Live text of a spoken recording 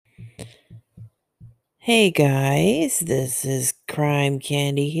Hey guys, this is Crime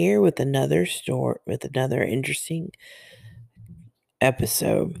Candy here with another interesting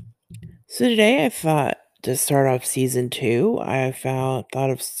episode. So today I thought to start off season 2, thought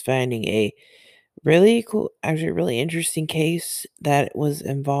of finding a really cool, actually really interesting case that was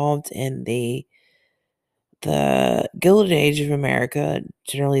involved in the Gilded Age of America,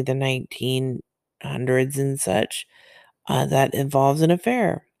 generally the 1900s and such, that involves an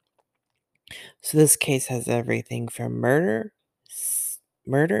affair. So this case has everything from murder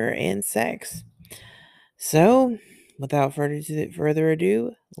and sex. So, without further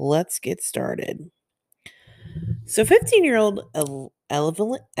ado, let's get started. So, 15-year-old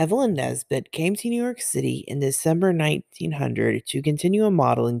Evelyn Nesbit came to New York City in December 1900 to continue a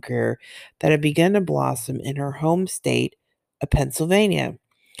modeling career that had begun to blossom in her home state of Pennsylvania.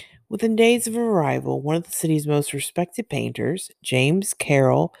 Within days of arrival, one of the city's most respected painters, James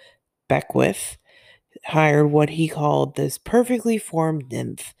Carroll Beckwith, hired what he called this perfectly formed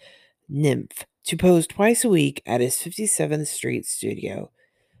nymph to pose twice a week at his 57th Street studio.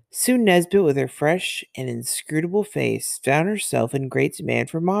 Soon Nesbit, with her fresh and inscrutable face, found herself in great demand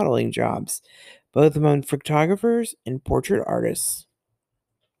for modeling jobs, both among photographers and portrait artists.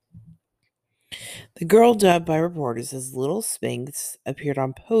 The girl, dubbed by reporters as Little Sphinx, appeared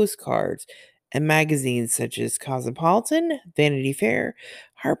on postcards and magazines such as Cosmopolitan, Vanity Fair,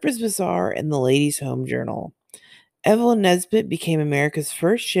 Harper's Bazaar, and the Ladies' Home Journal. Evelyn Nesbit became America's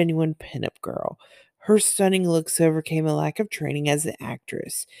first genuine pinup girl. Her stunning looks overcame a lack of training as an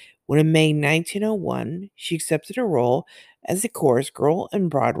actress when in May 1901 she accepted a role as a chorus girl in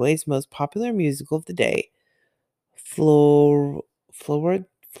Broadway's most popular musical of the day, Flor Flor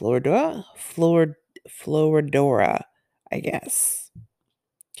Floridora, I guess.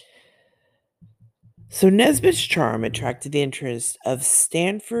 So Nesbitt's charm attracted the interest of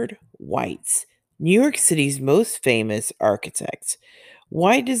Stanford White, New York City's most famous architect.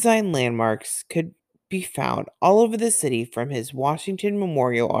 White designed landmarks could be found all over the city, from his Washington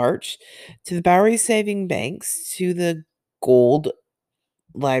Memorial Arch to the Bowery Saving Banks to the Gold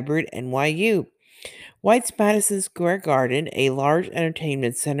Library at NYU. White's Madison Square Garden, a large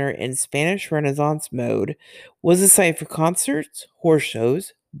entertainment center in Spanish Renaissance mode, was a site for concerts, horse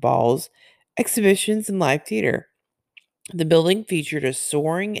shows, balls, exhibitions, and live theater. The building featured a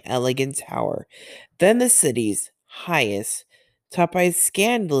soaring, elegant tower, then the city's highest, topped by a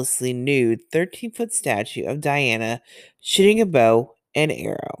scandalously nude 13-foot statue of Diana shooting a bow and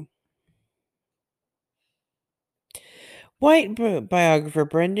arrow. Biographer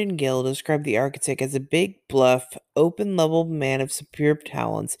Brendan Gill described the architect as a big, bluff, open level man of superb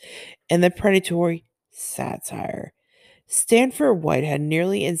talents and the predatory satire. Stanford White had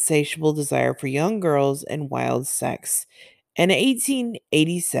nearly insatiable desire for young girls and wild sex. In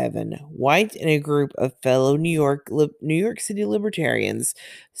 1887, White and a group of fellow New York City libertarians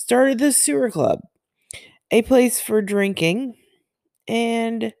started the Sewer Club, a place for drinking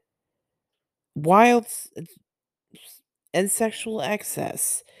and wild and sexual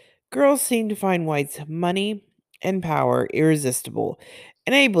excess. Girls seemed to find White's money and power irresistible,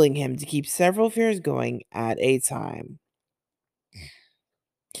 enabling him to keep several affairs going at a time.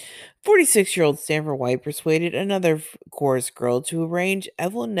 46-year-old Stanford White persuaded another chorus girl to arrange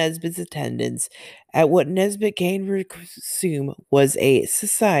Evelyn Nesbit's attendance at what Nesbit came to assume was a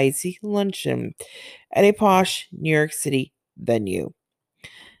society luncheon at a posh New York City venue.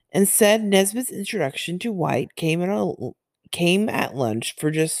 Instead, Nesbit's introduction to White came at lunch for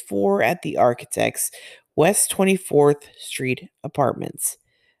just four at the architect's West 24th Street apartments.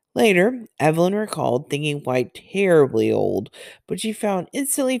 Later, Evelyn recalled thinking White terribly old, but she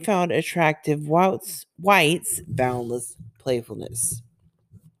instantly found attractive White's boundless playfulness.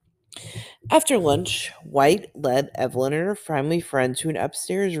 After lunch, White led Evelyn and her family friend to an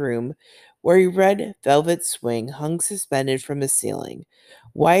upstairs room where a red velvet swing hung suspended from the ceiling.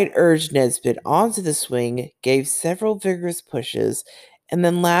 White urged Nesbit onto the swing, gave several vigorous pushes, and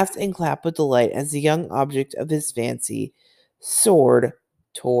then laughed and clapped with delight as the young object of his fancy soared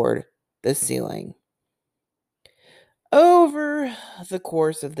toward the ceiling. Over the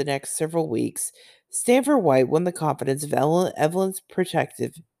course of the next several weeks, Stanford White won the confidence of Evelyn's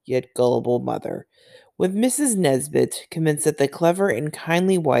protective yet gullible mother. With Mrs. Nesbit convinced that the clever and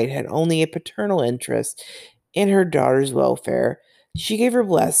kindly White had only a paternal interest in her daughter's welfare, she gave her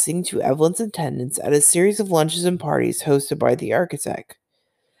blessing to Evelyn's attendance at a series of lunches and parties hosted by the architect.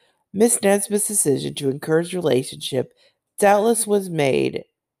 Miss Nesbit's decision to encourage the relationship doubtless was made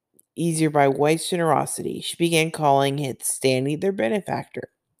easier by White's generosity. She began calling it Stanley their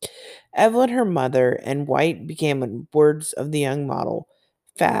benefactor. Evelyn, her mother, and White became, in words of the young model,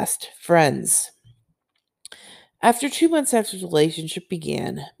 fast friends. After 2 months after the relationship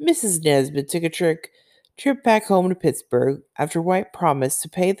began, Mrs. Nesbit took a trip back home to Pittsburgh after White promised to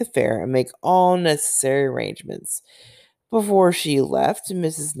pay the fare and make all necessary arrangements. Before she left,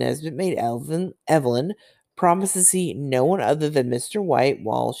 Mrs. Nesbit made Evelyn promise to see no one other than Mr. White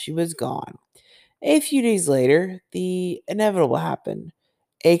while she was gone. A few days later, the inevitable happened.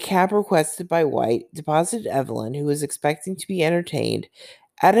 A cab requested by White deposited Evelyn, who was expecting to be entertained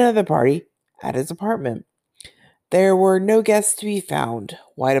at another party, at his apartment. There were no guests to be found.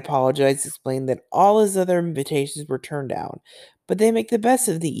 White apologized, explaining that all his other invitations were turned down, but they make the best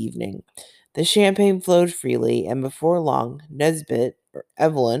of the evening. The champagne flowed freely, and before long, Nesbit, or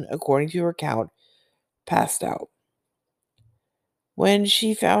Evelyn, according to her account, passed out. When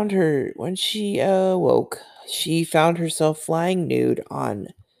she awoke, she found herself lying nude on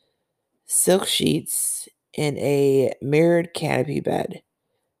silk sheets in a mirrored canopy bed.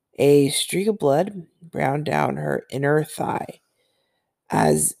 A streak of blood browned down her inner thigh.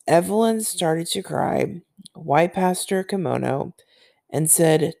 As Evelyn started to cry, White passed her a kimono and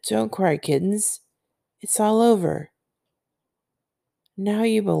said, "Don't cry, kittens. It's all over. Now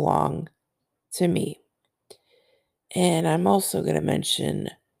you belong to me." And I'm also going to mention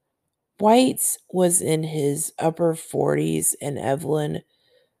White was in his upper 40s and Evelyn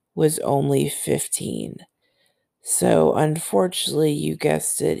was only 15. So, unfortunately, you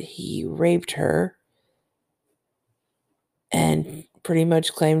guessed it, he raped her and pretty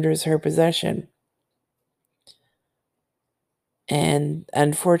much claimed her as her possession. And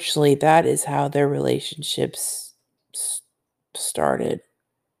unfortunately, that is how their relationships started.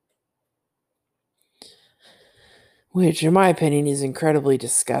 Which, in my opinion, is incredibly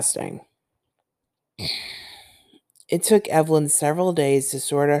disgusting. It took Evelyn several days to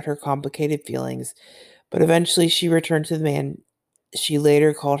sort out her complicated feelings, but eventually she returned to the man she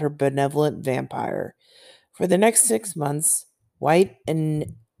later called her benevolent vampire. For the next 6 months, White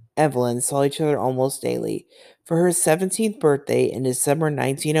and Evelyn saw each other almost daily. For her 17th birthday in December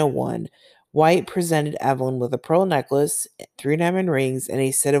 1901, White presented Evelyn with a pearl necklace, 3 diamond rings, and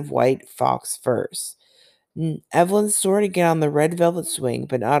a set of white fox furs. Evelyn soared again on the red velvet swing,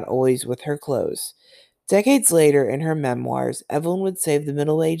 but not always with her clothes. Decades later, in her memoirs, Evelyn would save the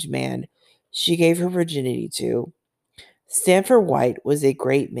middle aged man she gave her virginity to. Stanford White was a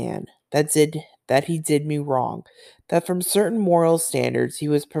great man. That he did me wrong. That from certain moral standards he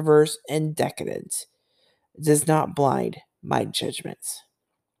was perverse and decadent. Does not blind my judgments.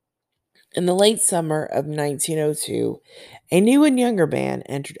 In the late summer of 1902, a new and younger man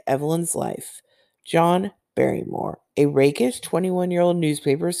entered Evelyn's life. John Barrymore, a rakish 21-year-old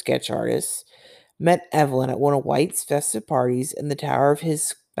newspaper sketch artist, met Evelyn at one of White's festive parties in the tower of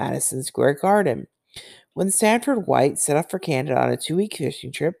his Madison Square Garden. When Stanford White set off for Canada on a 2-week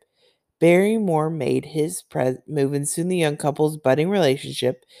fishing trip, Barrymore made his move, and soon the young couple's budding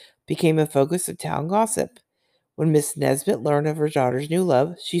relationship became a focus of town gossip. When Miss Nesbit learned of her daughter's new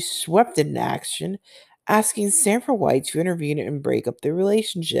love, she swept into action, asking Stanford White to intervene and break up their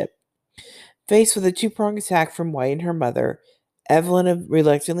relationship. Faced with a two-pronged attack from White and her mother, Evelyn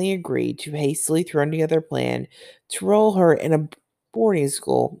reluctantly agreed to hastily throw together a plan to enroll her in a boarding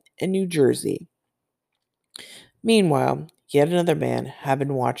school in New Jersey. Meanwhile, yet another man had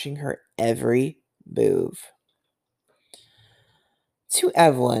been watching her every move. To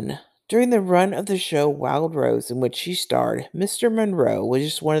Evelyn, during the run of the show Wild Rose, in which she starred, Mr. Monroe was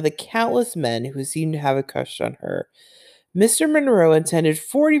just one of the countless men who seemed to have a crush on her. Mr. Monroe attended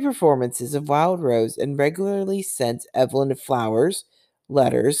 40 performances of Wild Rose and regularly sent Evelyn flowers,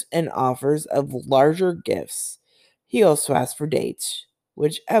 letters, and offers of larger gifts. He also asked for dates,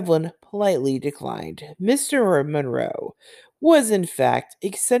 which Evelyn politely declined. Mr. Monroe was, in fact,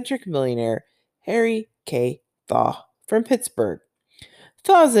 eccentric millionaire Harry K. Thaw from Pittsburgh.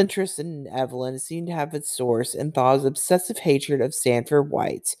 Thaw's interest in Evelyn seemed to have its source in Thaw's obsessive hatred of Stanford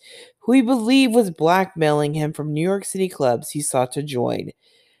White, who he believed was blackmailing him from New York City clubs he sought to join,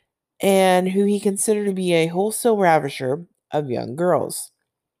 and who he considered to be a wholesale ravisher of young girls.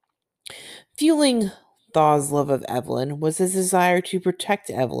 Fueling Thaw's love of Evelyn was his desire to protect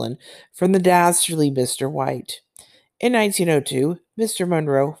Evelyn from the dastardly Mr. White. In 1902, Mr.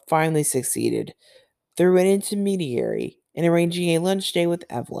 Monroe finally succeeded, through an intermediary, in arranging a lunch day with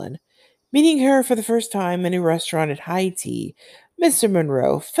Evelyn. Meeting her for the first time in a restaurant at high tea, Mr.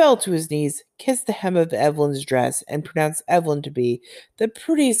 Monroe fell to his knees, kissed the hem of Evelyn's dress, and pronounced Evelyn to be the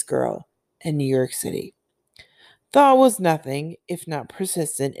prettiest girl in New York City. Thaw was nothing if not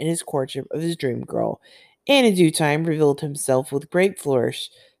persistent in his courtship of his dream girl, and in due time revealed himself with great flourish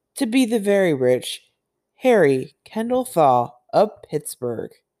to be the very rich Harry Kendall Thaw of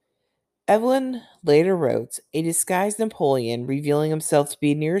Pittsburgh. Evelyn later wrote, a disguised Napoleon, revealing himself to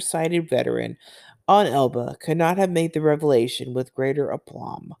be a nearsighted veteran on Elba, could not have made the revelation with greater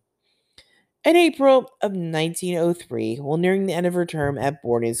aplomb. In April of 1903, while nearing the end of her term at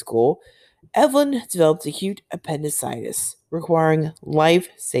boarding school, Evelyn developed acute appendicitis, requiring life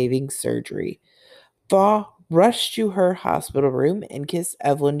saving surgery. Thaw rushed to her hospital room and kissed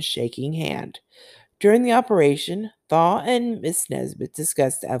Evelyn's shaking hand. During the operation, Thaw and Miss Nesbit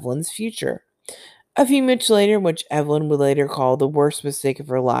discussed Evelyn's future. A few minutes later, which Evelyn would later call the worst mistake of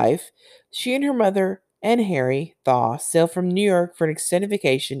her life, she and her mother and Harry Thaw sailed from New York for an extended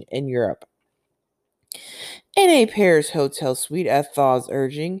vacation in Europe. In a Paris hotel suite at Thaw's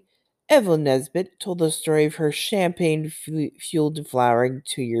urging, Evelyn Nesbit told the story of her champagne fueled flowering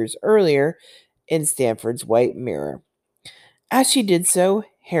 2 years earlier in Stanford's White Mirror. As she did so,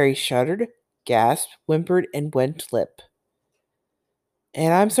 Harry shuddered, gasped, whimpered, and went limp.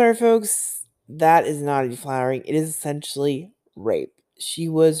 And I'm sorry, folks, that is not deflowering. It is essentially rape. She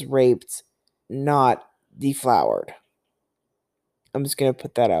was raped, not deflowered. I'm just going to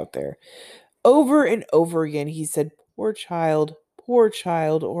put that out there. Over and over again, he said, poor child,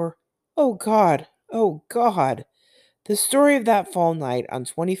 or, oh God, oh God. The story of that fall night on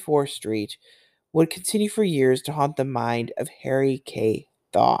 24th Street would continue for years to haunt the mind of Harry K.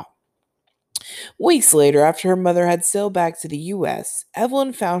 Thaw. Weeks later, after her mother had sailed back to the U.S.,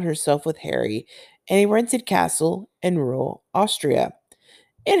 Evelyn found herself with Harry in a rented castle in rural Austria.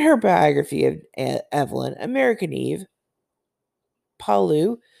 In her biography of Evelyn, American Eve,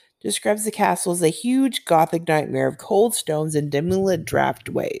 Palu describes the castle as a huge Gothic nightmare of cold stones and dimly lit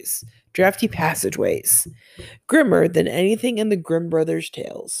drafty passageways, grimmer than anything in the Grimm brothers'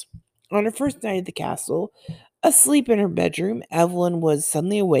 tales. On her first night at the castle, asleep in her bedroom, Evelyn was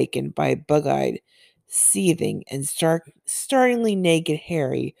suddenly awakened by a bug-eyed, seething, and startlingly naked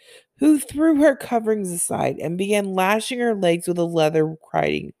Harry, who threw her coverings aside and began lashing her legs with a leather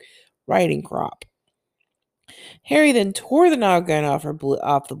riding crop. Harry then tore the nightgown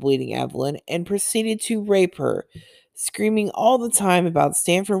off the bleeding Evelyn and proceeded to rape her, screaming all the time about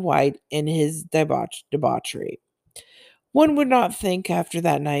Stanford White and his debauchery. One would not think after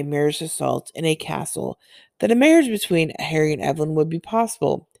that nightmarish assault in a castle that a marriage between Harry and Evelyn would be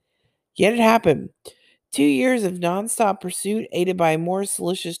possible. Yet it happened. 2 years of non-stop pursuit, aided by a more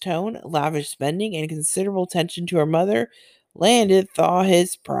salacious tone, lavish spending, and considerable attention to her mother, landed Thaw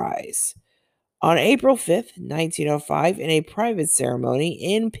his prize. On April 5th, 1905, in a private ceremony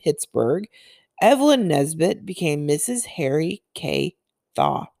in Pittsburgh, Evelyn Nesbit became Mrs. Harry K.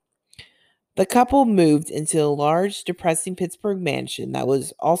 Thaw. The couple moved into a large, depressing Pittsburgh mansion that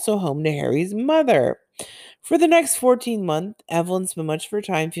was also home to Harry's mother. For the next 14 months, Evelyn spent much of her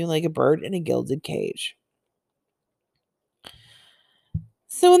time feeling like a bird in a gilded cage.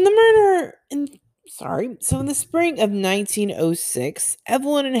 So in the spring of 1906,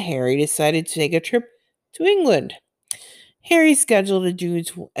 Evelyn and Harry decided to take a trip to England. Harry scheduled a June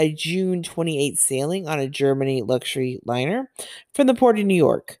 28th sailing on a Germany luxury liner from the port of New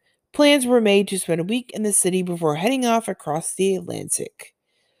York. Plans were made to spend a week in the city before heading off across the Atlantic.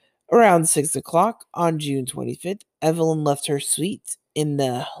 Around 6 o'clock on June 25th, Evelyn left her suite in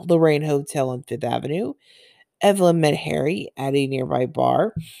the Lorraine Hotel on Fifth Avenue. Evelyn met Harry at a nearby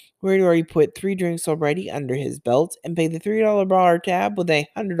bar, where he'd already put 3 drinks already under his belt and paid the $3 bar tab with a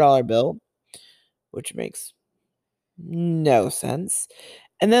 $100 bill, which makes no sense.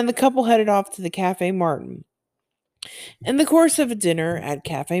 And then the couple headed off to the Cafe Martin. In the course of a dinner at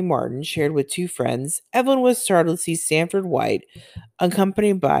Cafe Martin, shared with 2 friends, Evelyn was startled to see Stanford White,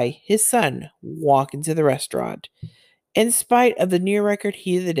 accompanied by his son, walk into the restaurant. In spite of the near record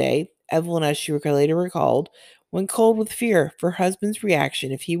heat of the day, Evelyn, as she later recalled, went cold with fear for her husband's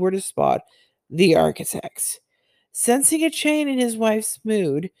reaction if he were to spot the architects. Sensing a change in his wife's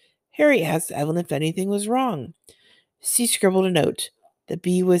mood, Harry asked Evelyn if anything was wrong. She scribbled a note. The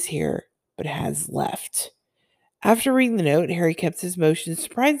bee was here, but has left. After reading the note, Harry kept his emotions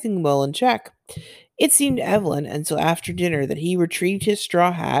surprisingly well in check. It seemed to Evelyn until after dinner that he retrieved his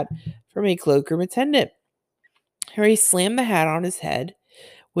straw hat from a cloakroom attendant. Harry slammed the hat on his head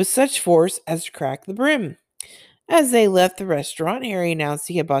with such force as to crack the brim. As they left the restaurant, Harry announced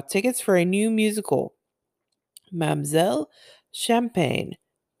he had bought tickets for a new musical, Mamselle Champagne,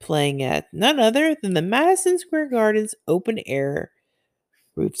 playing at none other than the Madison Square Garden's open-air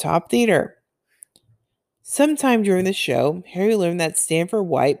rooftop theater. Sometime during the show, Harry learned that Stanford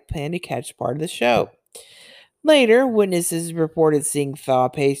White planned to catch part of the show. Later, witnesses reported seeing Thaw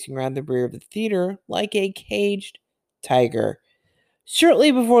pacing around the rear of the theater like a caged tiger.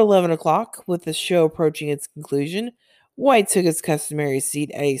 Shortly before 11 o'clock, with the show approaching its conclusion, White took his customary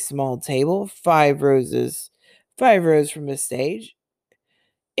seat at a small table, 5 rows from the stage.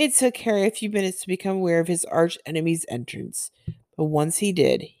 It took Harry a few minutes to become aware of his arch enemy's entrance, but once he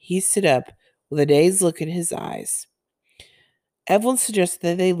did, he stood up with a dazed look in his eyes. Evelyn suggested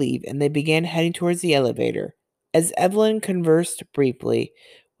that they leave, and they began heading towards the elevator. As Evelyn conversed briefly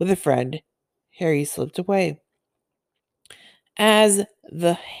with a friend, Harry slipped away. As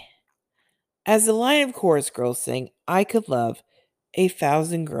the line of chorus girls sang, "I could love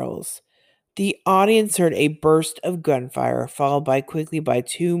 1,000 girls," the audience heard a burst of gunfire, followed quickly by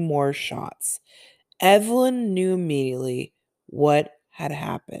 2 more shots. Evelyn knew immediately what had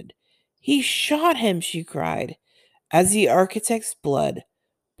happened. "He shot him," she cried, as the architect's blood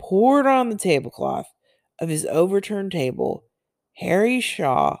poured on the tablecloth of his overturned table. Harry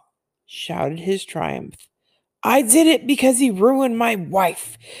Shaw shouted his triumph. "I did it because he ruined my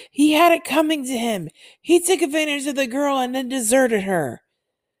wife. He had it coming to him. He took advantage of the girl and then deserted her."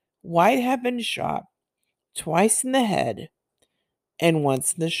 White had been shot twice in the head and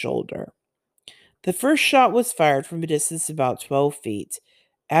once in the shoulder. The first shot was fired from a distance of about 12 feet,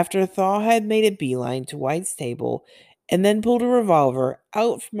 after Thaw had made a beeline to White's table and then pulled a revolver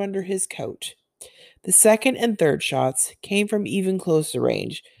out from under his coat. The second and third shots came from even closer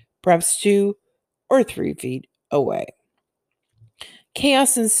range, perhaps 2 or 3 feet away.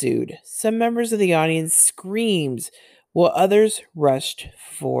 Chaos ensued. Some members of the audience screamed, while others rushed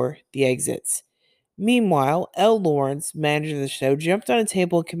for the exits. Meanwhile, L. Lawrence, manager of the show, jumped on a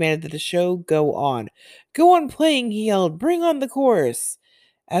table and commanded that the show go on. "Go on playing," he yelled. "Bring on the chorus."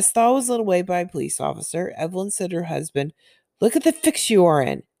 As Thaw was led away by a police officer, Evelyn said to her husband, "Look at the fix you are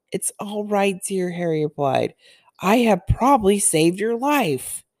in." "It's all right, dear," Harry replied. "I have probably saved your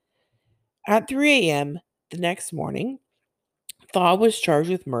life." At 3 a.m. the next morning, Thaw was charged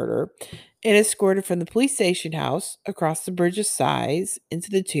with murder and escorted from the police station house across the Bridge of Sighs into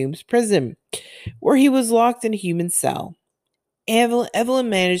the Tombs prison, where he was locked in a human cell. Evelyn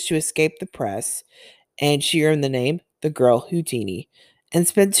managed to escape the press, and she earned the name the Girl Houdini, and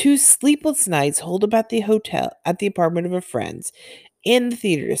spent 2 sleepless nights holed up at the apartment of a friend in the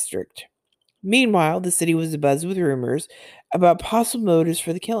theater district. Meanwhile, the city was abuzz with rumors about possible motives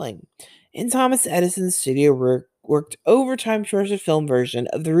for the killing, and Thomas Edison's studio worked overtime towards a film version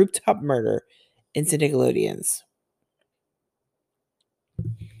of the rooftop murder into Nickelodeon's.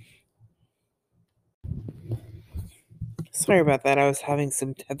 Sorry about that. I was having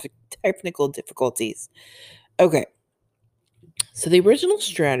some technical difficulties. Okay. So the original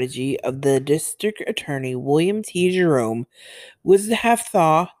strategy of the district attorney, William T. Jerome, was to have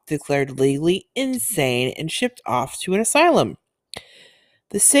Thaw declared legally insane and shipped off to an asylum.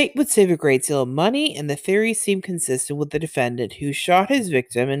 The state would save a great deal of money, and the theory seemed consistent with the defendant, who shot his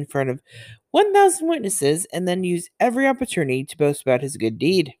victim in front of 1,000 witnesses and then used every opportunity to boast about his good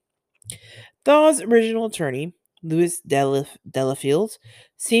deed. Thaw's original attorney, Louis Delafield,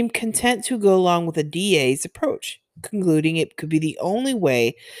 seemed content to go along with the DA's approach, concluding it could be the only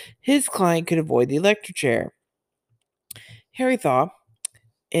way his client could avoid the electric chair. Harry Thaw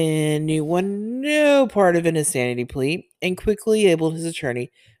knew no part of an insanity plea and quickly labeled his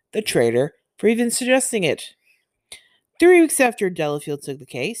attorney the traitor for even suggesting it. 3 weeks after Delafield took the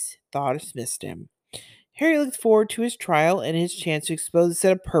case, Thaw dismissed him. Harry looked forward to his trial and his chance to expose a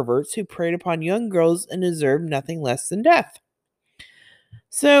set of perverts who preyed upon young girls and deserved nothing less than death.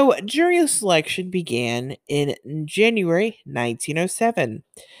 So, jury selection began in January 1907.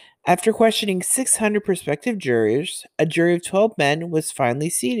 After questioning 600 prospective jurors, a jury of 12 men was finally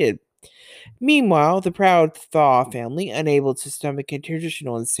seated. Meanwhile, the proud Thaw family, unable to stomach a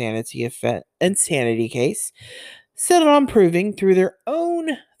traditional insanity case, settled on proving through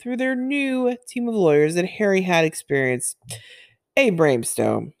their new team of lawyers that Harry had experienced a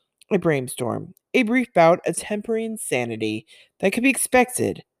a brief bout of temporary insanity that could be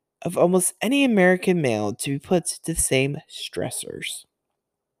expected of almost any American male to be put to the same stressors.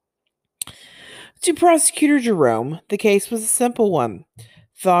 To Prosecutor Jerome, the case was a simple one.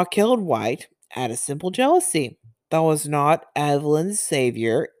 Thaw killed White out of simple jealousy. Thaw was not Evelyn's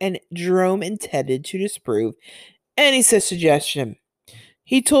savior, and Jerome intended to disprove any such suggestion.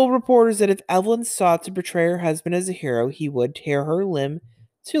 He told reporters that if Evelyn sought to portray her husband as a hero, he would tear her limb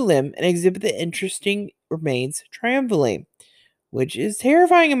to limb and exhibit the interesting remains triumphantly, which is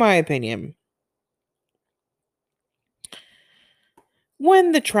terrifying in my opinion.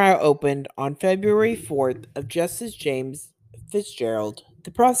 When the trial opened on February 4th of Justice James Fitzgerald, the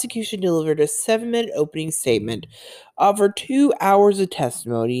prosecution delivered a 7-minute opening statement, offered 2 hours of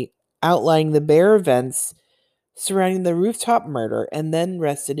testimony outlining the bare events surrounding the rooftop murder, and then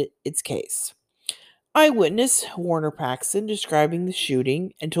rested its case. Eyewitness Warner Paxson describing the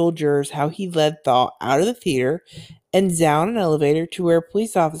shooting and told jurors how he led Thaw out of the theater and down an elevator to where a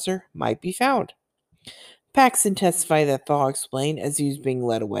police officer might be found. Paxson testified that Thaw explained as he was being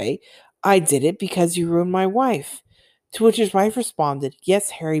led away, "I did it because you ruined my wife." To which his wife responded, "Yes,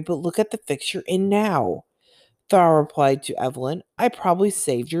 Harry, but look at the fix you're in now." Thaw replied to Evelyn, "I probably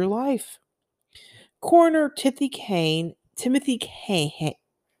saved your life." Coroner Timothy Kane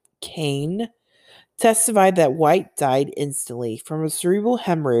testified that White died instantly from a cerebral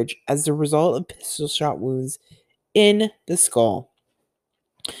hemorrhage as a result of pistol shot wounds in the skull.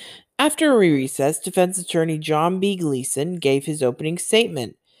 After a recess, defense attorney John B. Gleason gave his opening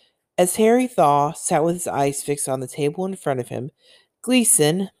statement. As Harry Thaw sat with his eyes fixed on the table in front of him,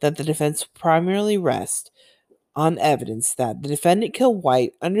 Gleason, that the defense primarily rest on evidence that the defendant killed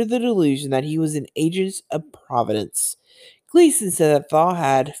White under the delusion that he was an agent of Providence. Gleason said that Thaw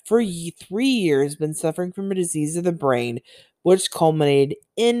had, for 3 years, been suffering from a disease of the brain, which culminated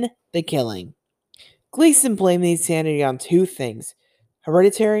in the killing. Gleason blamed the insanity on two things: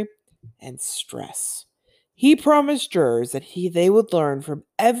 hereditary and stress. He promised jurors that they would learn from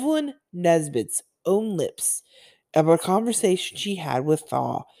Evelyn Nesbit's own lips about a conversation she had with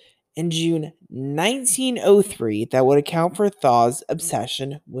Thaw in June 1903 that would account for Thaw's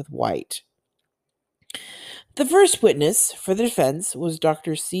obsession with White. The first witness for the defense was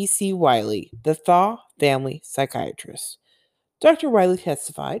Dr. C.C. Wiley, the Thaw family psychiatrist. Dr. Wiley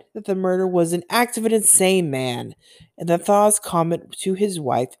testified that the murder was an act of an insane man, and that Thaw's comment to his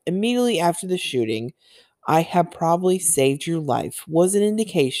wife immediately after the shooting, "I have probably saved your life," was an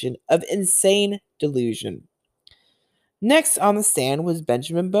indication of insane delusion. Next on the stand was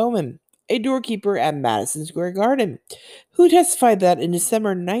Benjamin Bowman, a doorkeeper at Madison Square Garden, who testified that in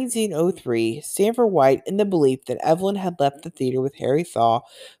December 1903, Sanford White, in the belief that Evelyn had left the theater with Harry Thaw,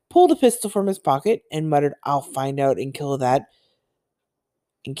 pulled a pistol from his pocket and muttered, "I'll find out and kill that."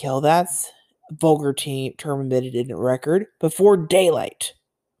 That's vulgar term omitted in the record, before daylight.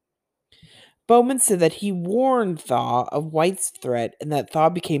 Bowman said that he warned Thaw of White's threat and that Thaw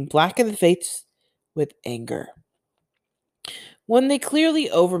became black in the face with anger. When they clearly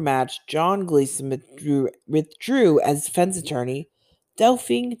overmatched, John Gleason withdrew as defense attorney.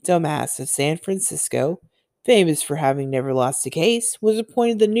 Delphine Domas of San Francisco, famous for having never lost a case, was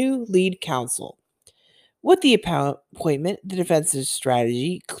appointed the new lead counsel. With the appointment, the defense's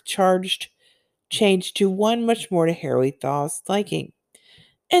strategy changed to one much more to Harry Thaw's liking.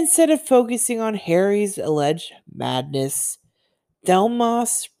 Instead of focusing on Harry's alleged madness,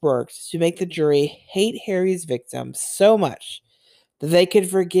 Delmas worked to make the jury hate Harry's victim so much that they could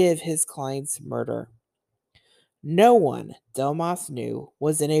forgive his client's murder. No one, Delmas knew,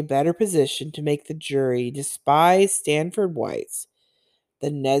 was in a better position to make the jury despise Sanford White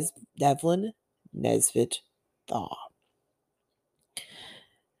than Evelyn Nesbit Thaw.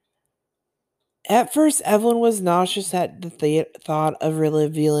 At first, Evelyn was nauseous at the thought of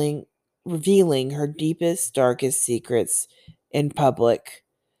revealing her deepest, darkest secrets in public,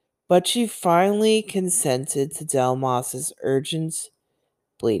 but she finally consented to Delmas's urgent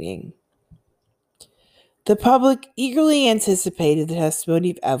pleading. The public eagerly anticipated the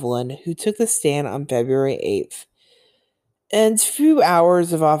testimony of Evelyn, who took the stand on February 8th. In 2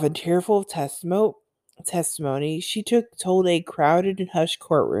 hours of often tearful testimony, she told a crowded and hushed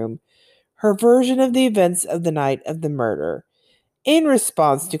courtroom her version of the events of the night of the murder. In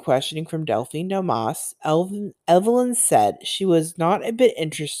response to questioning from Delphine Domas, Evelyn said she was not a bit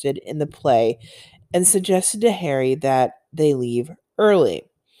interested in the play and suggested to Harry that they leave early.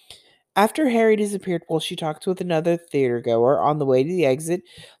 After Harry disappeared while she talked with another theatergoer on the way to the exit,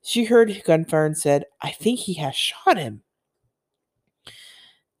 she heard gunfire and said, "I think he has shot him."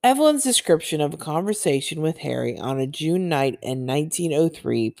 Evelyn's description of a conversation with Harry on a June night in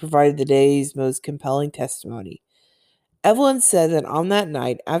 1903 provided the day's most compelling testimony. Evelyn said that on that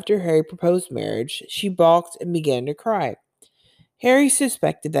night, after Harry proposed marriage, she balked and began to cry. Harry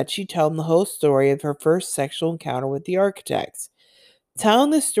suspected that she'd tell him the whole story of her first sexual encounter with the architects. Telling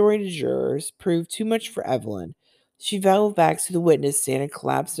the story to jurors proved too much for Evelyn. She fell back to the witness stand and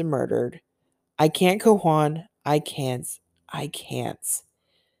collapsed and murmured, "I can't go on. I can't. I can't."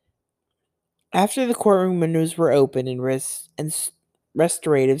 After the courtroom windows were open and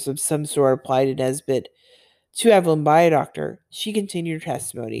restoratives of some sort applied to Evelyn by a doctor, she continued her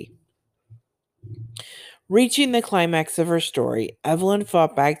testimony. Reaching the climax of her story, Evelyn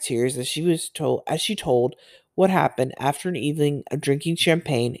fought back tears as she told what happened after an evening of drinking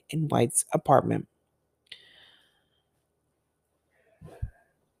champagne in White's apartment.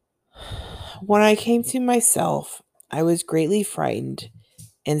 "When I came to myself, I was greatly frightened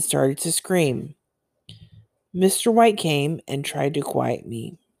and started to scream. Mr. White came and tried to quiet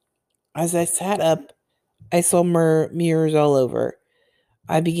me. As I sat up, I saw mirrors all over.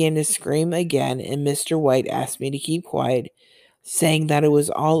 I began to scream again, and Mr. White asked me to keep quiet, saying that it was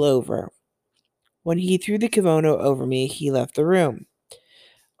all over. When he threw the kimono over me, he left the room.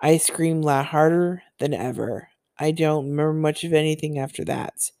 I screamed harder than ever. I don't remember much of anything after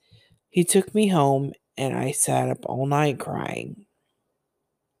that. He took me home, and I sat up all night crying.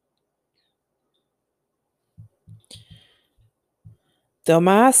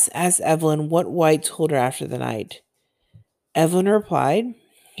 Domas asked Evelyn what White told her after the night. Evelyn replied,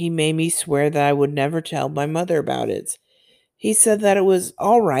 "He made me swear that I would never tell my mother about it. He said that it was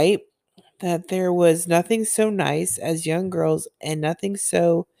all right, that there was nothing so nice as young girls and nothing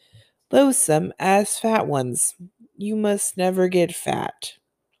so loathsome as fat ones. You must never get fat."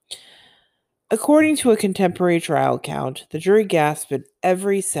 According to a contemporary trial account, the jury gasped at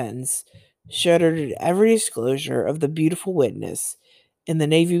every sentence, shuddered at every disclosure of the beautiful witness in the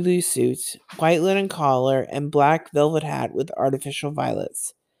navy blue suit, white linen collar, and black velvet hat with artificial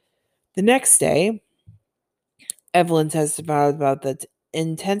violets. The next day, Evelyn testified about the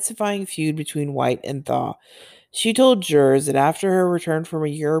intensifying feud between White and Thaw. She told jurors that after her return from a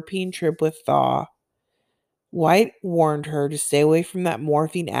European trip with Thaw, White warned her to stay away from that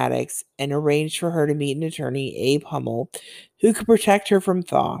morphine addict and arranged for her to meet an attorney, Abe Hummel, who could protect her from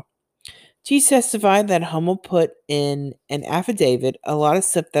Thaw. She testified that Hummel put in an affidavit a lot of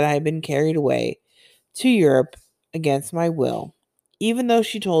stuff that I had been carried away to Europe against my will, even though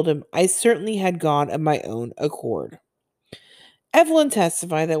she told him I certainly had gone of my own accord. Evelyn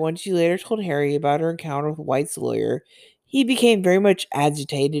testified that when she later told Harry about her encounter with White's lawyer, he became very much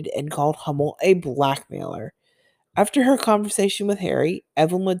agitated and called Hummel a blackmailer. After her conversation with Harry,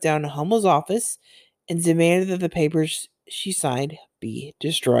 Evelyn went down to Hummel's office and demanded that the papers she signed be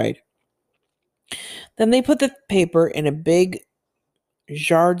destroyed. Then they put the paper in a big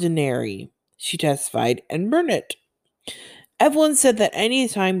jardiniere, she testified, and burned it. Evelyn said that any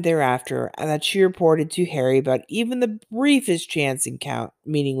time thereafter that she reported to Harry about even the briefest chance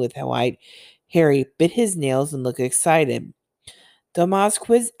meeting with White, Harry bit his nails and looked excited. Domas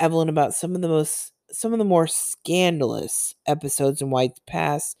quizzed Evelyn about some of the more scandalous episodes in White's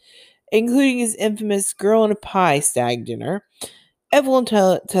past, including his infamous girl in a pie stag dinner. Evelyn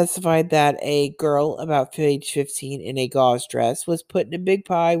testified that a girl about age 15 in a gauze dress was put in a big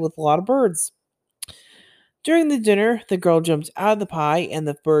pie with a lot of birds. During the dinner, the girl jumped out of the pie and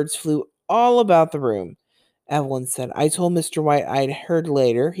the birds flew all about the room. Evelyn said, "I told Mr. White I'd heard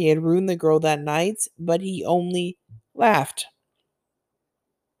later he had ruined the girl that night, but he only laughed."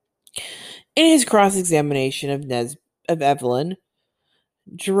 In his cross-examination of Evelyn,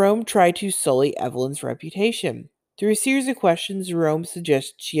 Jerome tried to sully Evelyn's reputation. Through a series of questions, Jerome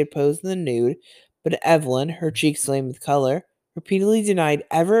suggested she had posed in the nude, but Evelyn, her cheeks flamed with color, repeatedly denied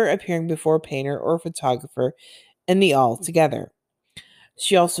ever appearing before a painter or photographer in the all together.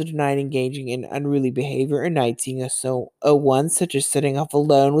 She also denied engaging in unruly behavior and night seeing a one such as sitting off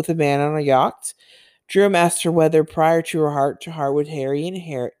alone with a man on a yacht. Jerome asked her whether, prior to her heart-to-heart with Harry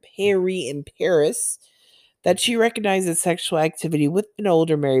in Paris, that she recognized that sexual activity with an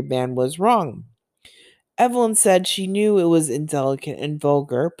older married man was wrong. Evelyn said she knew it was indelicate and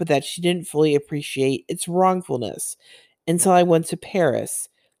vulgar, but that she didn't fully appreciate its wrongfulness until I went to Paris.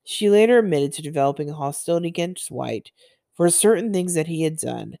 She later admitted to developing a hostility against White for certain things that he had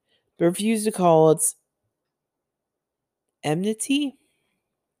done, but refused to call it enmity.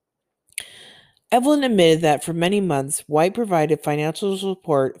 Evelyn admitted that for many months, White provided financial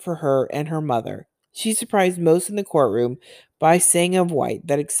support for her and her mother. She surprised most in the courtroom by saying of White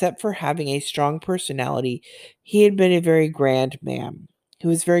that except for having a strong personality, he had been a very grand man, who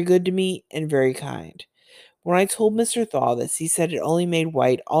was very good to me and very kind. When I told Mr. Thaw this, he said it only made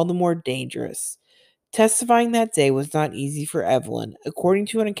White all the more dangerous. Testifying that day was not easy for Evelyn. According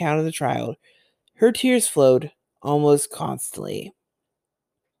to an account of the trial, her tears flowed almost constantly.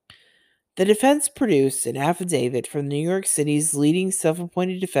 The defense produced an affidavit from New York City's leading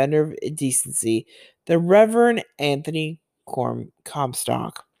self-appointed defender of decency, the Reverend Anthony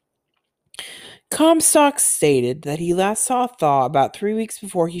Comstock. Comstock stated that he last saw Thaw about 3 weeks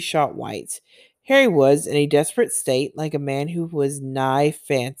before he shot White. Harry was in a desperate state, like a man who was nigh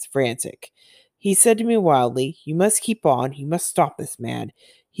frantic. He said to me wildly, "You must keep on. You must stop this man.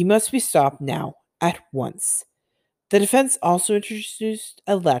 He must be stopped now, at once." The defense also introduced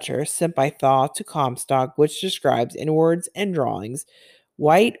a letter sent by Thaw to Comstock, which describes in words and drawings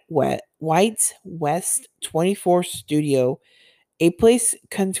White's West 24 studio, a place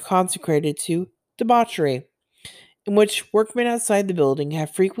consecrated to debauchery. in which workmen outside the building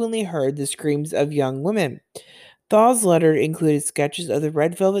have frequently heard the screams of young women. Thaw's letter included sketches of the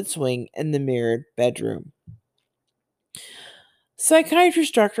red velvet swing and the mirrored bedroom.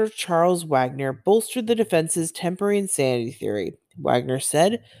 Psychiatrist Dr. Charles Wagner bolstered the defense's temporary insanity theory. Wagner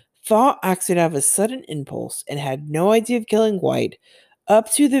said Thaw acted out of a sudden impulse and had no idea of killing White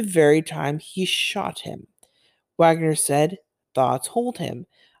up to the very time he shot him. Wagner said Thaw told him,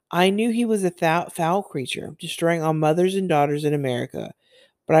 I knew he was a foul creature, destroying all mothers and daughters in America,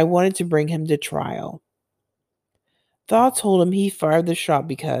 but I wanted to bring him to trial. Thaw told him he fired the shot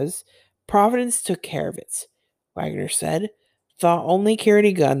because Providence took care of it. Wagner said Thaw only carried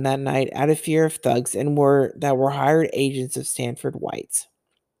a gun that night out of fear of thugs and were hired agents of Stanford White.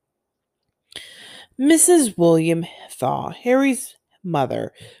 Mrs. William Thaw, Harry's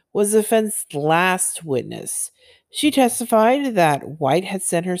mother, was the defense's last witness. She testified that White had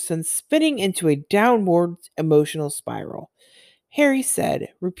sent her son spinning into a downward emotional spiral. Harry said,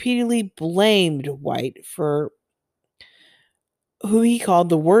 repeatedly blamed White for who he called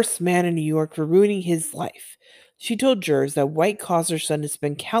the worst man in New York for ruining his life. She told jurors that White caused her son to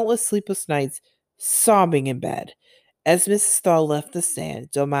spend countless sleepless nights sobbing in bed. As Mrs. Thaw left the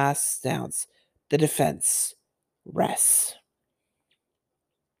stand, Domas announced, the defense rests.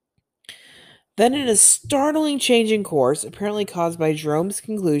 Then, in a startling change in course, apparently caused by Jerome's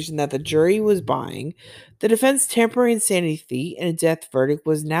conclusion that the jury was buying, the defense temporary insanity theory and a death verdict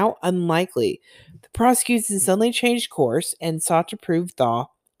was now unlikely. The prosecution suddenly changed course and sought to prove Thaw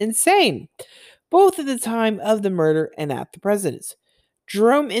insane, both at the time of the murder and at the presence.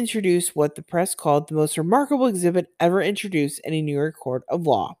 Jerome introduced what the press called the most remarkable exhibit ever introduced in a New York court of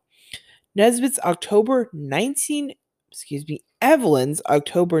law. Evelyn's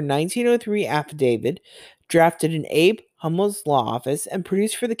October 1903 affidavit, drafted in Abe Hummel's law office and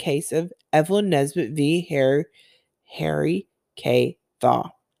produced for the case of Evelyn Nesbit v. Harry K. Thaw.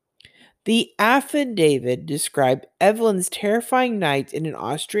 The affidavit described Evelyn's terrifying night in an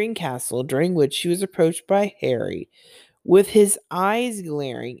Austrian castle during which she was approached by Harry, with his eyes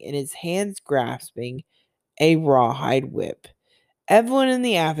glaring and his hands grasping a rawhide whip. Evelyn in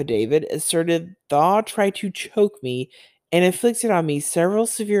the affidavit asserted Thaw tried to choke me and inflicted on me several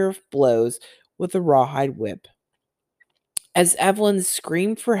severe blows with a rawhide whip. As Evelyn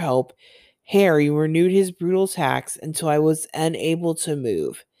screamed for help, Harry renewed his brutal attacks until I was unable to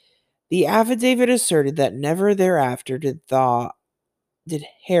move. The affidavit asserted that never thereafter did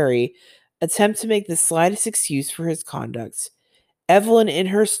Harry attempt to make the slightest excuse for his conduct. Evelyn, in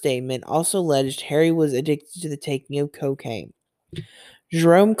her statement, also alleged Harry was addicted to the taking of cocaine.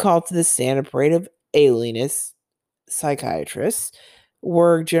 Jerome called to the stand a parade of alienists, psychiatrists,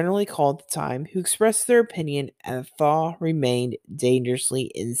 were generally called at the time, who expressed their opinion and Thaw remained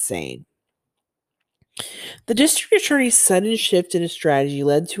dangerously insane. The district attorney's sudden shift in his strategy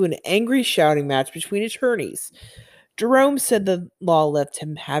led to an angry shouting match between attorneys. Jerome said the law left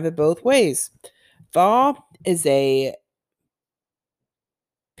him have it both ways. Thaw is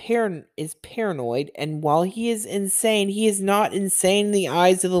paranoid, and while he is insane, he is not insane in the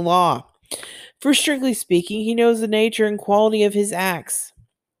eyes of the law. For strictly speaking, he knows the nature and quality of his acts.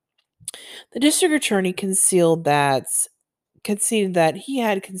 The district attorney conceded that he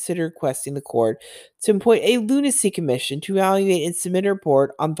had considered requesting the court to appoint a lunacy commission to evaluate and submit a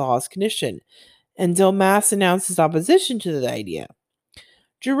report on Thaw's condition, and Delmas announced his opposition to the idea.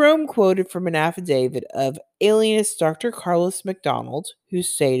 Jerome quoted from an affidavit of alienist Dr. Carlos MacDonald, who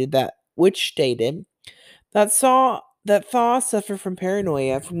stated that Thaw suffered from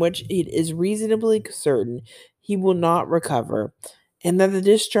paranoia from which it is reasonably certain he will not recover, and that the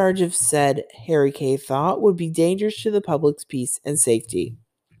discharge of said Harry K. Thaw would be dangerous to the public's peace and safety.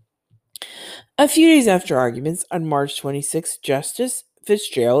 A few days after arguments, on March 26, Justice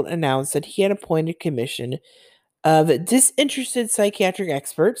Fitzgerald announced that he had appointed a commission of disinterested psychiatric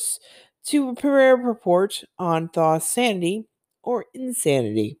experts to prepare a report on Thaw's sanity or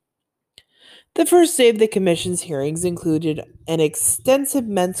insanity. The first day of the commission's hearings included an extensive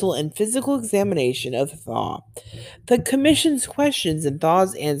mental and physical examination of Thaw. The commission's questions and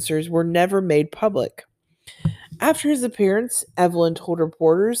Thaw's answers were never made public. After his appearance, Evelyn told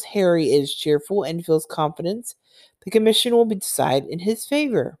reporters Harry is cheerful and feels confident the commission will decide in his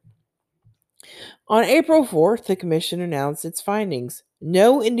favor. On April 4th, the commission announced its findings.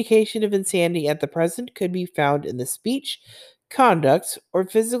 No indication of insanity at the present could be found in the speech, conduct, or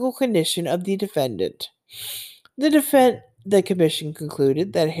physical condition of the defendant. The commission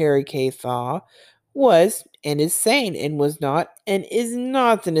concluded that Harry K. Thaw was and is sane and is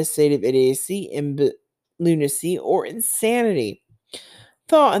not in a state of idiocy, lunacy, or insanity.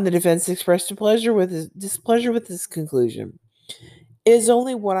 Thaw and the defense expressed displeasure with his conclusion. It is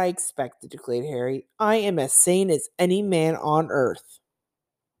only what I expected, declared Harry. I am as sane as any man on earth.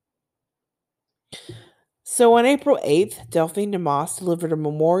 So on April 8th, Delphine DeMoss delivered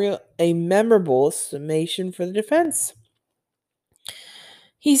a memorable summation for the defense.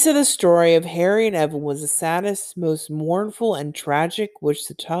 He said the story of Harry and Evelyn was the saddest, most mournful, and tragic which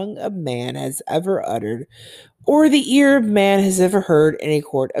the tongue of man has ever uttered, or the ear of man has ever heard in a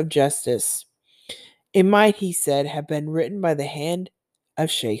court of justice. It might, he said, have been written by the hand of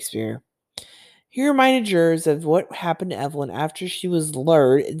Shakespeare. He reminded jurors of what happened to Evelyn after she was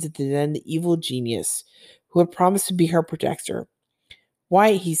lured into the den of the evil genius, who had promised to be her protector.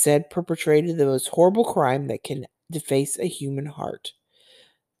 White, he said, perpetrated the most horrible crime that can deface a human heart.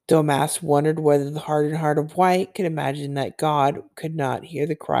 Domas wondered whether the hardened heart of White could imagine that God could not hear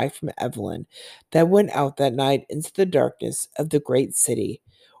the cry from Evelyn that went out that night into the darkness of the great city,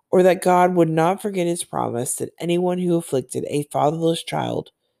 or that God would not forget his promise that anyone who afflicted a fatherless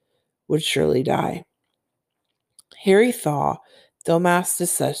child would surely die. Harry Thaw,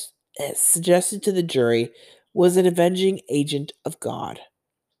 Domas suggested to the jury, was an avenging agent of God.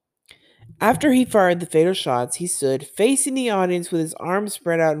 After he fired the fatal shots, he stood facing the audience with his arms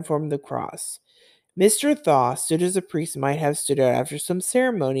spread out in form of the cross. Mr. Thaw stood as a priest might have stood out after some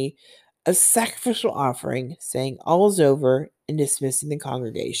ceremony of sacrificial offering, saying all is over and dismissing the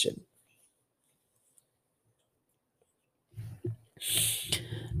congregation.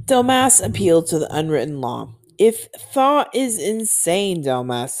 Domas appealed to the unwritten law. If Thaw is insane,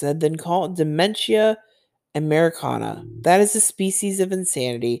 Domas said, then call it dementia Americana. That is a species of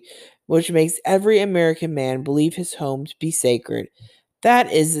insanity which makes every American man believe his home to be sacred. That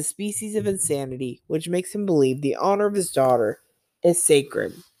is the species of insanity which makes him believe the honor of his daughter is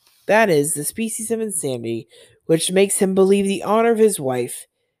sacred. That is the species of insanity which makes him believe the honor of his wife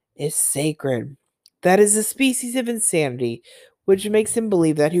is sacred. That is the species of insanity which makes him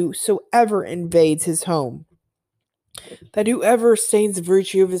believe that whosoever invades his home, that whoever stains the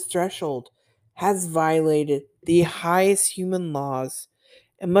virtue of his threshold, has violated the highest human laws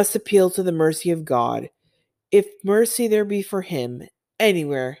and must appeal to the mercy of God, if mercy there be for him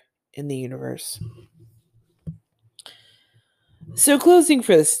anywhere in the universe. So, closing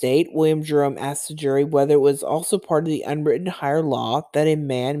for the state, William Jerome asked the jury whether it was also part of the unwritten higher law that a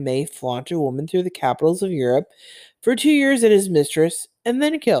man may flaunt a woman through the capitals of Europe for 2 years at his mistress and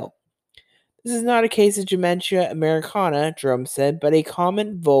then kill. This is not a case of dementia Americana, Jerome said, but a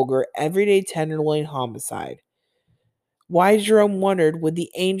common, vulgar, everyday tenderloin homicide. Why, Jerome wondered, would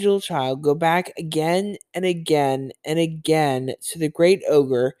the angel child go back again and again and again to the great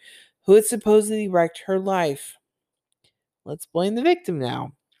ogre who had supposedly wrecked her life? Let's blame the victim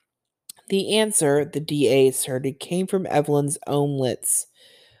now. The answer, the DA asserted, came from Evelyn's own lips.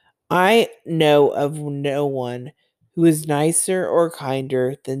 I know of no one who is nicer or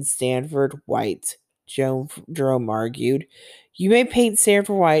kinder than Stanford White, Jerome argued. You may paint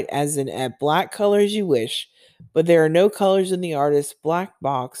Stanford White as in a black color as you wish, but there are no colors in the artist's black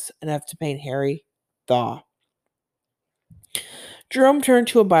box enough to paint Harry Thaw. Jerome turned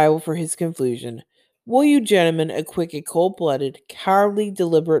to a Bible for his conclusion. Will you gentlemen acquit a cold-blooded, cowardly,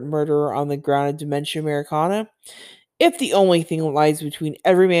 deliberate murderer on the ground of dementia Americana? If the only thing that lies between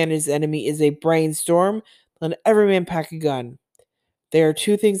every man and his enemy is a brainstorm, let every man pack a gun. There are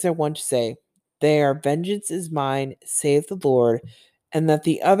 2 things I want to say. They are vengeance is mine, saith the Lord, and that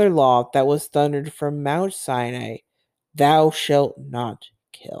the other law that was thundered from Mount Sinai, thou shalt not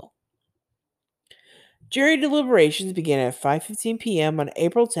kill. Jury deliberations began at 5:15 p.m. on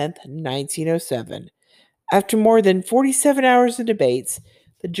April 10th, 1907. After more than 47 hours of debates,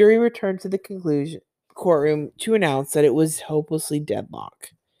 the jury returned to the courtroom to announce that it was hopelessly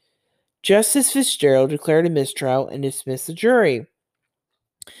deadlocked. Justice Fitzgerald declared a mistrial and dismissed the jury.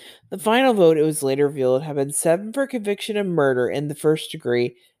 The final vote, it was later revealed, had been 7 for conviction of murder in the first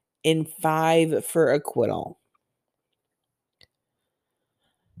degree and 5 for acquittal.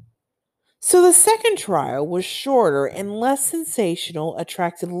 So the second trial was shorter and less sensational,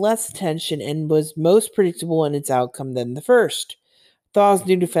 attracted less attention, and was most predictable in its outcome than the first. Thaw's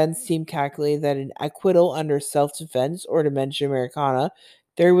new defense team calculated that an acquittal under self-defense or dementia Americana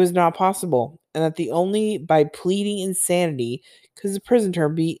there was not possible, and that the only by pleading insanity could the prison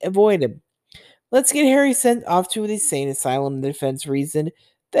term be avoided. Let's get Harry sent off to the insane asylum, the defense reasoned,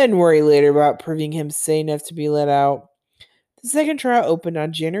 then worry later about proving him sane enough to be let out. The second trial opened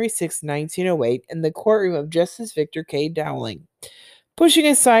on January 6, 1908, in the courtroom of Justice Victor K. Dowling. Pushing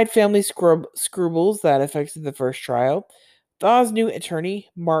aside family scruples that affected the first trial, Thaw's new attorney,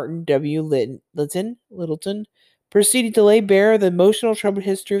 Martin W. Littleton, proceeded to lay bare the emotional troubled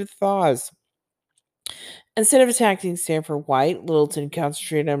history of the Thaws. Instead of attacking Stanford White, Littleton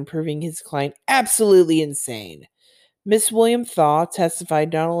concentrated on proving his client absolutely insane. Miss William Thaw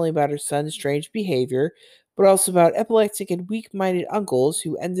testified not only about her son's strange behavior, but also about epileptic and weak minded uncles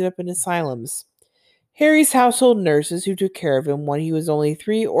who ended up in asylums. Harry's household nurses who took care of him when he was only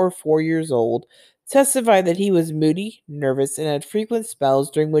 3 or 4 years old testified that he was moody, nervous, and had frequent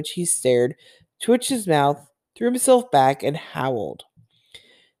spells during which he stared, twitched his mouth, threw himself back, and howled.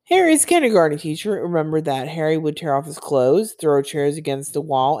 Harry's kindergarten teacher remembered that Harry would tear off his clothes, throw chairs against the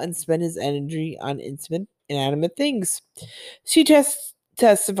wall, and spend his energy on inanimate things. She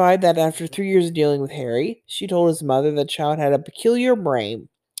testified that after 3 years of dealing with Harry, she told his mother the child had a peculiar brain.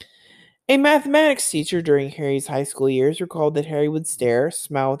 A mathematics teacher during Harry's high school years recalled that Harry would stare,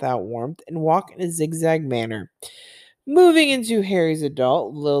 smile without warmth, and walk in a zigzag manner. Moving into Harry's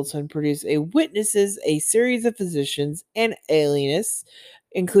adult, Littleton produced a series of physicians and alienists,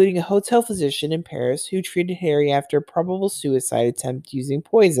 including a hotel physician in Paris who treated Harry after a probable suicide attempt using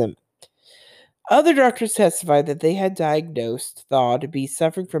poison. Other doctors testified that they had diagnosed Thaw to be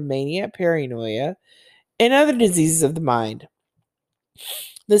suffering from mania, paranoia, and other diseases of the mind.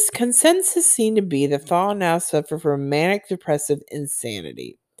 This consensus seemed to be that Thaw now suffered from manic depressive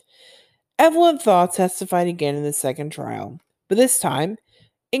insanity. Evelyn Thaw testified again in the second trial, but this time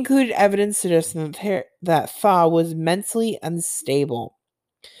included evidence suggesting that Thaw was mentally unstable.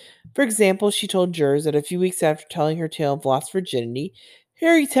 For example, she told jurors that a few weeks after telling her tale of lost virginity,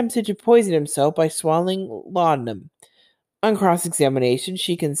 Harry attempted to poison himself by swallowing laudanum. On cross-examination,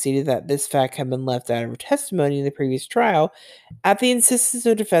 she conceded that this fact had been left out of her testimony in the previous trial at the insistence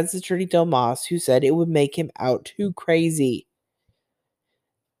of defense attorney Delmas, who said it would make him out too crazy.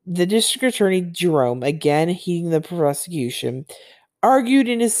 The district attorney Jerome, again heeding the prosecution, argued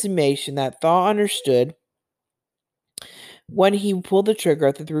in his summation that Thaw understood when he pulled the trigger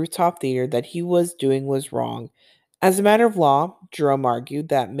at the rooftop theater that he was doing was wrong. As a matter of law, Jerome argued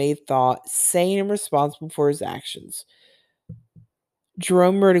that made Thaw sane and responsible for his actions.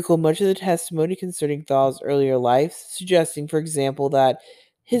 Jerome ridiculed much of the testimony concerning Thaw's earlier life, suggesting, for example, that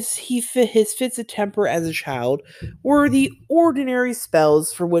his fits of temper as a child were the ordinary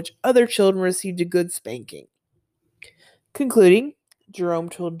spells for which other children received a good spanking. Concluding, Jerome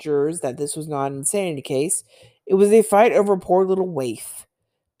told jurors that this was not an insanity case. It was a fight over a poor little waif.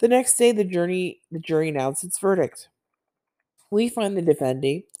 The next day, the jury announced its verdict. We find the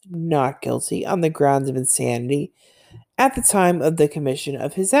defendant not guilty on the grounds of insanity at the time of the commission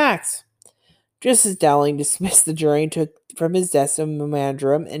of his acts. Justice Dowling dismissed the jury and took from his desk a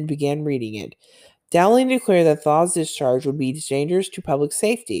memorandum and began reading it. Dowling declared that Thaw's discharge would be dangerous to public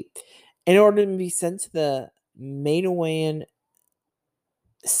safety and ordered him to be sent to the Maidaway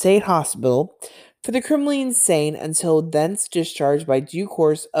State Hospital for the criminally insane until thence discharged by due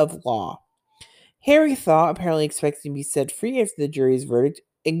course of law. Harry Thaw, apparently expecting to be set free after the jury's verdict,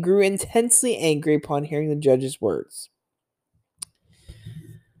 and grew intensely angry upon hearing the judge's words.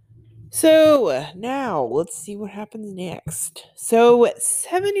 So, now let's see what happens next. So,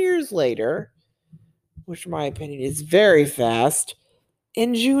 7 years later, which in my opinion is very fast,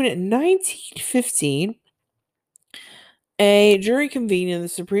 in June 1915, a jury convened in the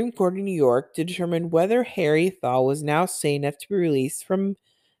Supreme Court in New York to determine whether Harry Thaw was now sane enough to be released from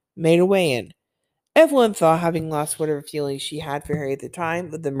Maidaway. Evelyn Thaw, having lost whatever feelings she had for Harry at the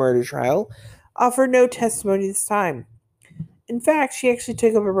time of the murder trial, offered no testimony this time. In fact, she actually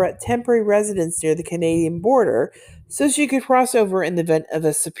took up a temporary residence near the Canadian border so she could cross over in the event of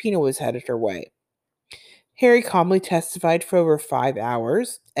a subpoena was headed her way. Harry calmly testified for over 5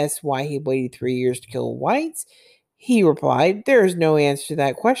 hours as to why he waited 3 years to kill White. He replied, "There is no answer to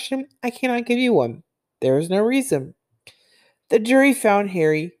that question. I cannot give you one. There is no reason." The jury found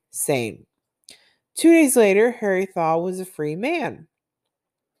Harry sane. 2 days later, Harry Thaw was a free man.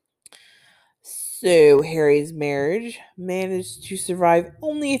 So, Harry's marriage managed to survive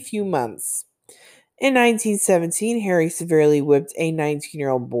only a few months. In 1917, Harry severely whipped a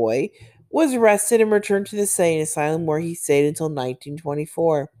 19-year-old boy, was arrested, and returned to the sane asylum where he stayed until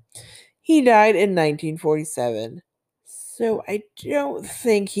 1924. He died in 1947. So, I don't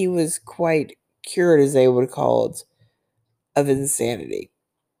think he was quite cured, as they would call it, of insanity.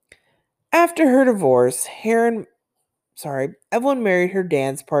 After her divorce, Evelyn married her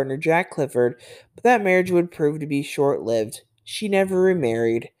dance partner Jack Clifford, but that marriage would prove to be short-lived. She never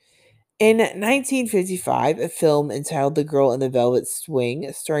remarried. In 1955, a film entitled The Girl in the Velvet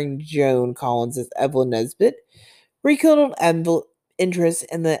Swing, starring Joan Collins as Evelyn Nesbit, rekindled interest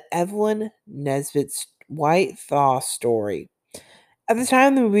in the Evelyn Nesbit White Thaw story. At the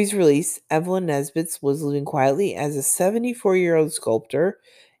time of the movie's release, Evelyn Nesbit was living quietly as a 74-year-old sculptor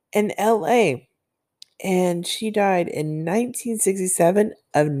in LA, and she died in 1967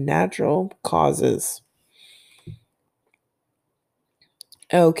 of natural causes.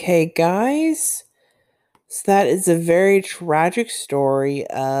 Okay, guys. So that is a very tragic story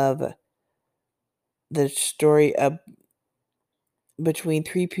of the story of between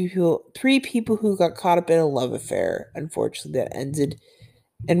three people who got caught up in a love affair. Unfortunately, that ended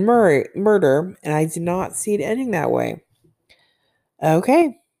in murder, and I did not see it ending that way.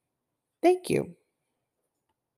 Okay, thank you.